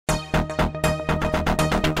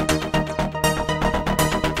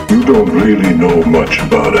You don't really know much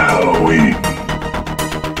about Halloween.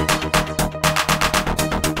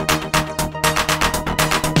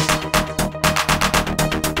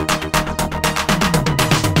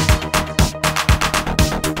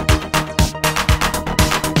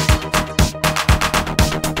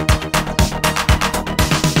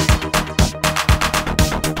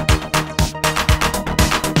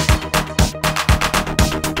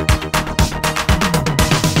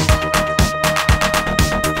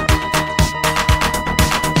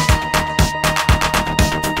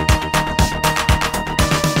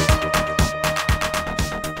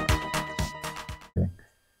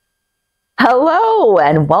 Hello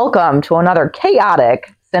and welcome to another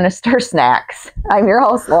chaotic Sinister Snacks. I'm your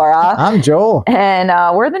host, Laura. I'm Joel. And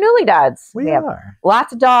we're the Newlydeads. We are.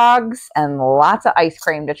 Lots of dogs and lots of ice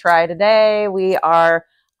cream to try today. We are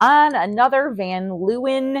on another Van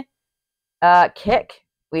Leeuwen kick.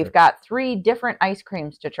 We've got 3 different ice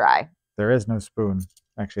creams to try. There is no spoon.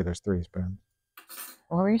 Actually, there's 3 spoons.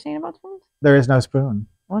 What were you saying about spoons? There is no spoon.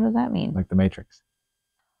 What does that mean? Like the Matrix.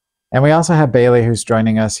 And we also have Bailey who's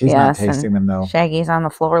joining us. He's not tasting them though. Shaggy's on the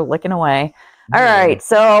floor licking away. All right,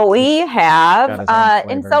 so we have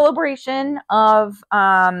in celebration of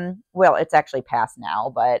well, it's actually past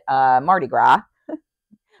now, but Mardi Gras.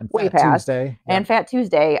 And way Fat past. Tuesday. And Fat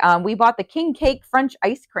Tuesday. We bought the King Cake French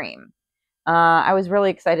ice cream. I was really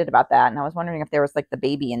excited about that, and I was wondering if there was like the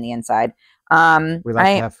baby in the inside. We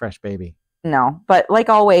like to have fresh baby. No, but like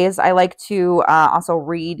always, I like to also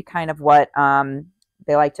read kind of what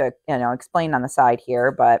they like to, explain on the side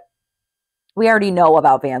here, but we already know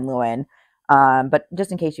about Van Leeuwen. But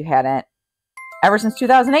just in case you hadn't, ever since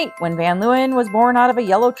 2008, when Van Leeuwen was born out of a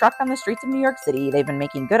yellow truck on the streets of New York City, they've been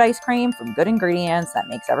making good ice cream from good ingredients that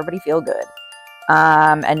makes everybody feel good.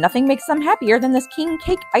 And nothing makes them happier than this King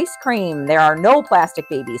Cake ice cream. There are no plastic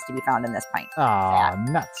babies to be found in this pint. Aw,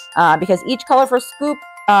 nuts. Because each colorful scoop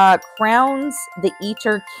crowns the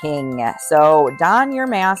eater king. So don your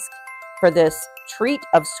mask for this treat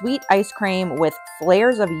of sweet ice cream with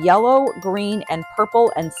flares of yellow, green, and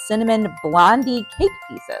purple and cinnamon blondie cake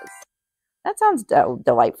pieces. That sounds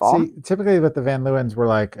delightful. See, typically with the Van Leeuwens, we're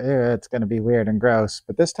like, it's going to be weird and gross.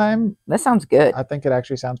 But this time, this sounds good. I think it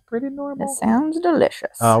actually sounds pretty normal. It sounds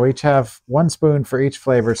delicious. We each have 1 spoon for each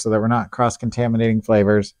flavor so that we're not cross-contaminating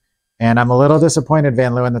flavors. And I'm a little disappointed,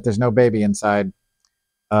 Van Leeuwen, that there's no baby inside.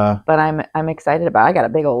 But I'm excited about it. I got a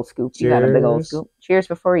big old scoop. Cheers. You got a big old scoop. Cheers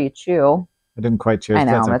before you chew. I didn't quite cheers. I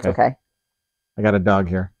know, that's okay. I got a dog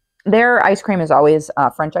here. Their ice cream is always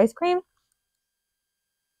French ice cream.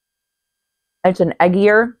 It's an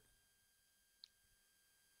eggier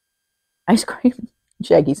ice cream.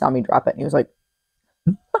 Shaggy saw me drop it and he was like,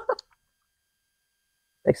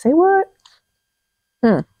 like, say what?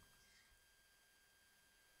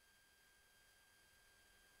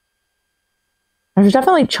 There's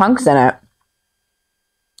definitely chunks in it.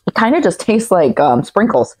 It kind of just tastes like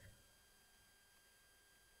sprinkles.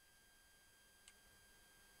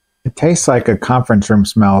 It tastes like a conference room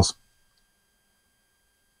smells.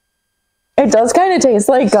 It does kind of taste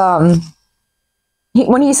like,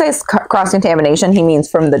 when he says cross-contamination, he means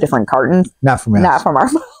from the different cartons. Not from us. Not from our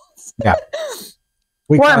mouths. Yeah.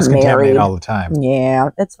 We cross-contaminate all the time.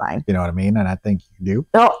 Yeah, it's fine. You know what I mean? And I think you do.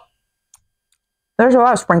 Oh, there's a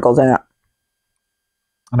lot of sprinkles in it.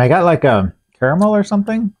 And I got like a caramel or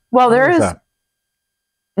something. Well, there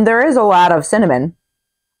is a lot of cinnamon,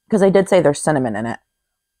 because I did say there's cinnamon in it.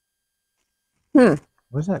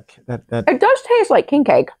 What's that? It does taste like king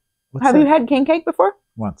cake. Have you had king cake before?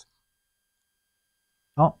 Once.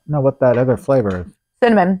 I don't know what that other flavor is.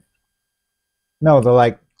 Cinnamon. No, it's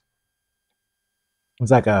like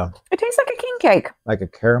a... It tastes like a king cake. Like a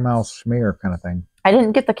caramel smear kind of thing. I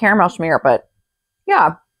didn't get the caramel smear, but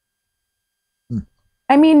yeah.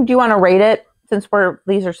 I mean, do you want to rate it since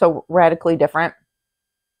these are so radically different?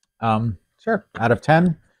 Sure. Out of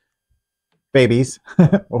 10 babies,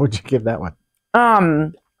 what would you give that one?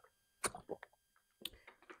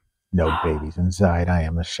 No babies inside. I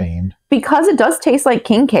am ashamed. Because it does taste like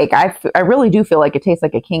king cake. I really do feel like it tastes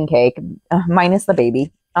like a king cake, minus the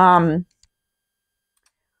baby. And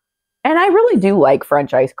I really do like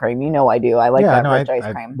French ice cream. You know I do. I like French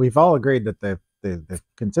ice cream. We've all agreed that the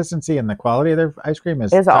consistency and the quality of their ice cream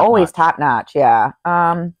is always top notch. Yeah.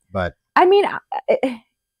 But I mean,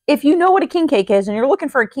 if you know what a king cake is and you're looking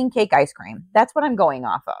for a king cake ice cream, that's what I'm going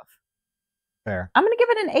off of. Fair. I'm going to give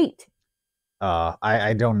it an 8.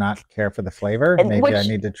 I do not care for the flavor. Maybe I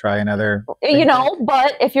need to try another.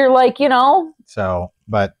 But if you're like, So,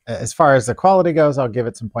 but as far as the quality goes, I'll give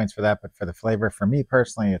it some points for that. But for the flavor, for me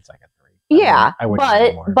personally, it's like a 3. Yeah,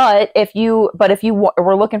 but if you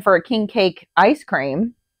were looking for a king cake ice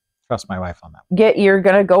cream, trust my wife on that. You're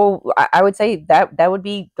gonna go. I would say that would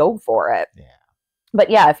be go for it. Yeah. But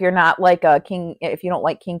yeah, if you're not like if you don't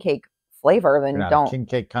like king cake flavor, then don't. King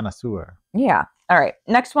cake connoisseur. Yeah. All right.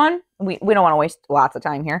 Next one. We don't want to waste lots of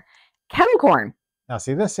time here. Kettle corn. Now,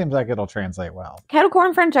 see, this seems like it'll translate well. Kettle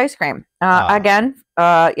corn French ice cream. Again,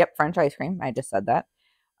 yep, French ice cream. I just said that.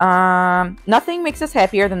 Nothing makes us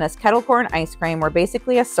happier than this kettle corn ice cream. We're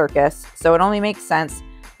basically a circus, so it only makes sense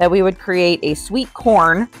that we would create a sweet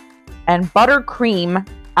corn and buttercream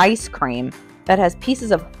ice cream that has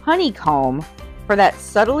pieces of honeycomb for that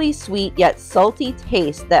subtly sweet yet salty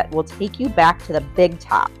taste that will take you back to the big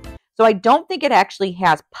top. So I don't think it actually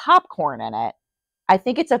has popcorn in it. I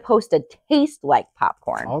think it's supposed to taste like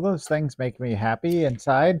popcorn. All those things make me happy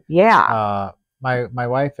inside. Yeah. My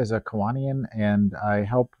wife is a Kiwanian, and I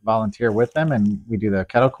help volunteer with them, and we do the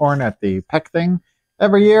kettle corn at the Peck thing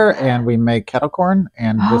every year, and we make kettle corn.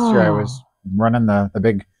 And this year I was running the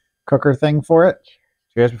big cooker thing for it.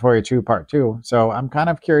 Cheers Before You Chew Part 2. So I'm kind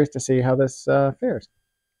of curious to see how this fares.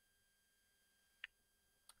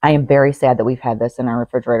 I am very sad that we've had this in our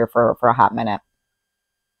refrigerator for a hot minute.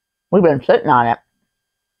 We've been sitting on it.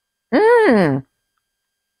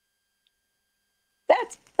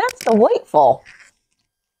 That's delightful.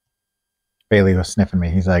 Bailey was sniffing me.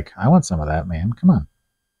 He's like, I want some of that, man. Come on.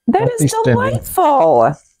 That is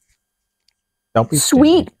delightful. Don't be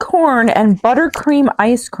sweet stingy. Corn and buttercream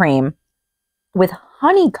ice cream with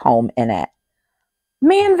honeycomb in it.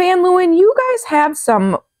 Man, Van Leeuwen, you guys have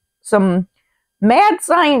some mad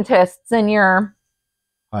scientists in your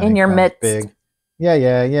midst. Big.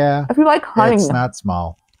 Yeah. If you like honey, it's not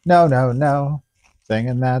small. No.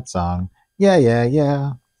 Singing that song.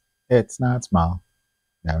 Yeah. It's not small.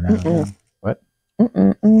 No. What?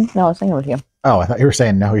 No, I was singing with you. Oh, I thought you were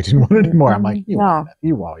saying no, you didn't want it anymore. I'm like, you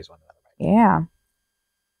always wanted that. Yeah.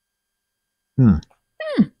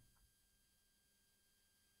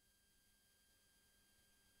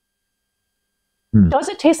 Does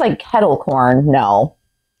it taste like kettle corn? No.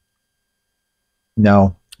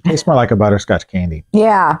 No. It tastes more like a butterscotch candy.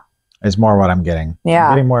 Yeah. Is more what I'm getting. Yeah.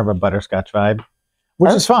 I'm getting more of a butterscotch vibe,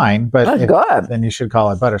 which is fine, but that's good. Then you should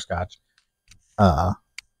call it butterscotch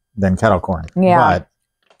than kettle corn. Yeah.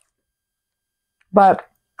 But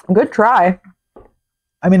good try.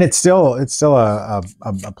 I mean, it's still a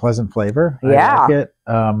pleasant flavor. Yeah. I like it.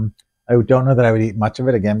 I don't know that I would eat much of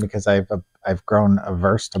it again because I've grown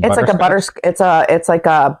averse to butterscotch. It's like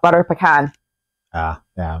a butter pecan. Yeah.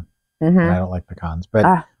 Mm-hmm. I don't like pecans,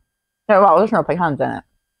 but well, there's no pecans in it.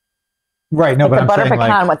 Right, no, it's but a I'm butter saying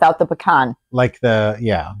pecan without the pecan. Like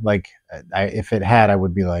if it had, I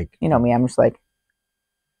would be like, you know me, I'm just like,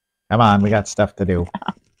 come on, we got stuff to do.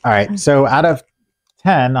 All right, so out of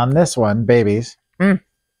 10 on this one, babies, where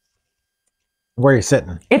are you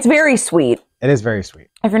sitting? It's very sweet. It is very sweet.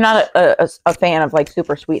 If you're not a fan of like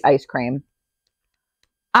super sweet ice cream,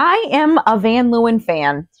 I am a Van Leeuwen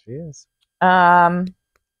fan. She is. I'm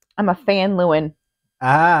a Van Leeuwen.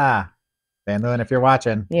 Van Leeuwen, if you're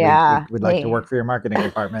watching, we'd like to work for your marketing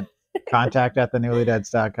department. Contact at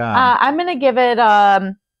thenewlydeads.com. I'm gonna give it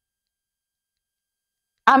an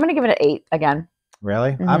 8 again.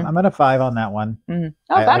 Really? I'm at a 5 on that one. Better.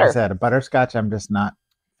 Like I said, a butterscotch I'm just not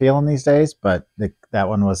feeling these days, but that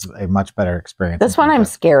one was a much better experience. This one I'm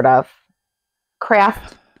scared of.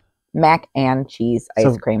 Kraft mac and cheese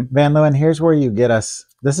ice cream. Van Leeuwen, here's where you get us.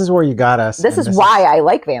 This is where you got us. This is why I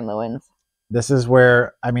like Van Leeuwen's. This is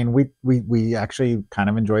where, I mean, we actually kind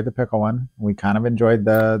of enjoyed the pickle one. We kind of enjoyed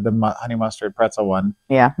the honey mustard pretzel one.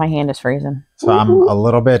 Yeah, my hand is freezing. So I'm a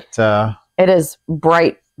little bit... it is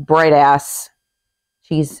bright ass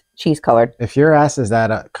cheese colored. If your ass is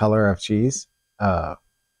that color of cheese, that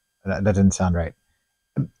didn't sound right.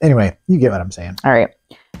 Anyway, you get what I'm saying. All right.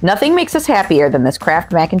 Nothing makes us happier than this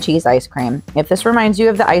Kraft mac and cheese ice cream. If this reminds you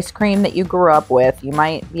of the ice cream that you grew up with, you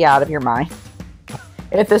might be out of your mind.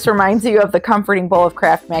 If this reminds you of the comforting bowl of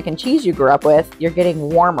Kraft mac and cheese you grew up with, you're getting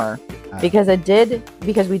warmer. Because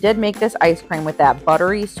we did make this ice cream with that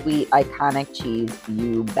buttery, sweet, iconic cheese,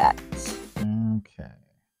 you bet. Okay.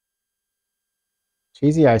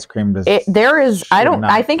 Cheesy ice cream does.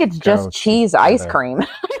 I think it's just cheese ice cream. I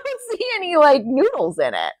don't see any like noodles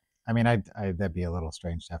in it. I mean, that'd be a little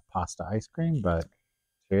strange to have pasta ice cream, but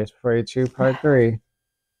cheers before you chew part 3. We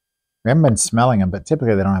haven't been smelling them, but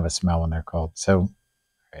typically they don't have a smell when they're cold. So,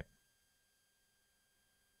 right.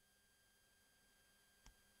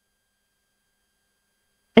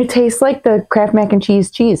 It tastes like the Kraft mac and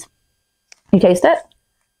cheese. You taste it?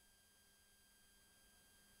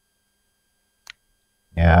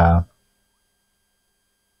 Yeah.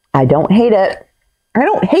 I don't hate it. I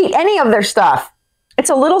don't hate any of their stuff. It's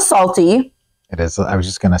a little salty. It is. I was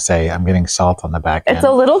just going to say, I'm getting salt on the back end. It's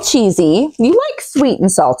a little cheesy. You like sweet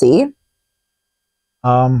and salty.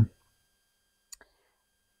 Don't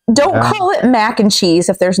call it mac and cheese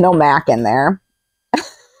if there's no mac in there.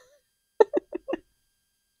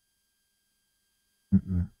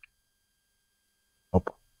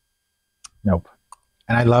 Nope.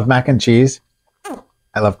 And I love mac and cheese.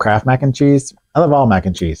 I love Kraft mac and cheese. I love all mac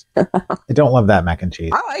and cheese. I don't love that mac and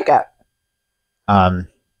cheese. I like it.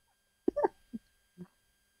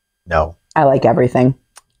 No. I like everything.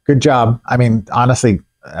 Good job. I mean, honestly,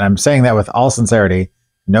 and I'm saying that with all sincerity,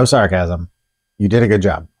 no sarcasm. You did a good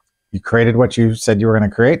job. You created what you said you were going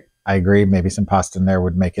to create. I agree. Maybe some pasta in there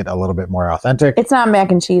would make it a little bit more authentic. It's not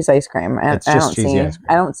mac and cheese ice cream. It's just cheesy ice cream.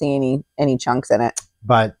 I don't see any chunks in it.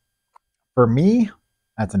 But for me,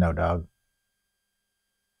 that's a no dog.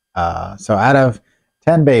 So out of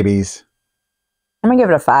 10 babies, I'm gonna give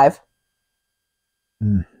it a 5.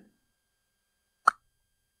 Mm.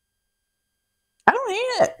 I don't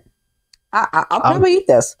hate it. I'll probably eat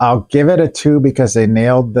this. I'll give it a 2 because they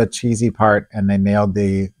nailed the cheesy part and they nailed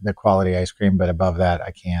the quality ice cream. But above that,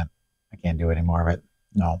 I can't do any more of it.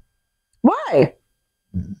 No. Why?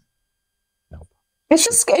 Nope. It's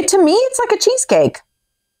just, to me, it's like a cheesecake.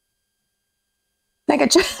 Like a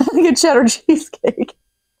cheddar cheesecake.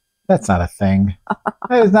 That's not a thing.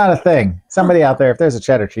 That is not a thing. Somebody out there, if there's a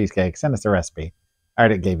cheddar cheesecake, send us a recipe. I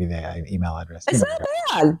already gave you the email address. It's not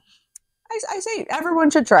bad. I say everyone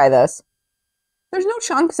should try this. There's no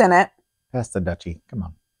chunks in it. Pass the Dutchie. Come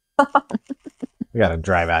on. We got to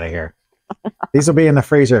drive out of here. These will be in the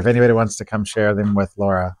freezer if anybody wants to come share them with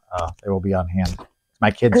Laura. They will be on hand.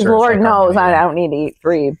 My kids. Because Lord knows I don't need to eat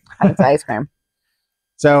 3 pints of ice cream.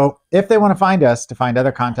 So if they want to find us to find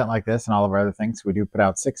other content like this and all of our other things, we do put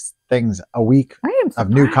out 6 things a week of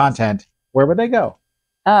new content. Where would they go?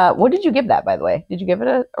 What did you give that, by the way? Did you give it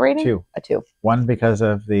a rating? 2. A 2. 1 because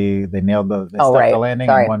of they nailed the landing,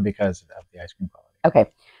 Sorry. and 1 because of the ice cream quality. Okay.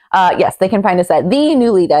 Yes, they can find us at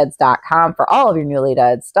thenewlydeads.com for all of your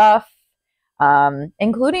Newlydeads stuff,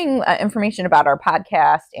 including information about our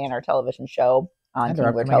podcast and our television show on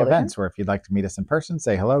Tingler Television. Events where if you'd like to meet us in person,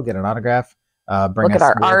 say hello, get an autograph, bring Look us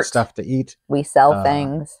at our weird art. stuff to eat. We sell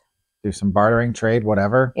things. Do some bartering, trade,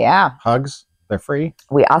 whatever. Yeah. Hugs. They're free.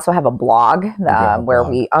 We also have a blog where blog.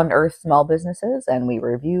 we unearth small businesses and we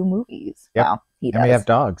review movies. Yep. Well, he does. And we have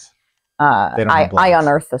dogs. I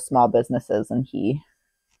unearth the small businesses and he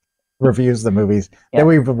reviews the movies that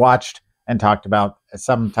we've watched and talked about.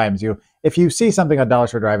 Sometimes if you see something on Dollar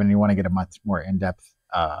Store Drive and you want to get a much more in-depth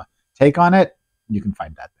take on it, you can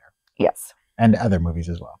find that there. Yes. And other movies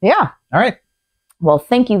as well. Yeah. All right. Well,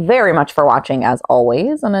 thank you very much for watching as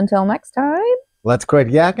always. And until next time. Let's quit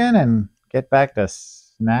yakking and get back to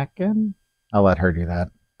snacking. I'll let her do that.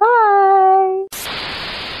 Bye.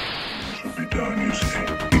 Should be done, you see,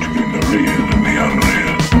 between the real and the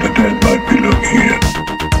unreal. The dead might be looking at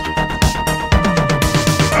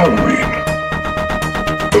Halloween,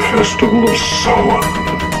 the festival of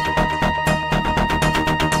Samhain.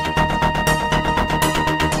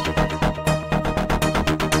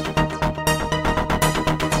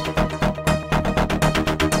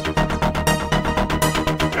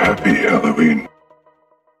 Happy Halloween.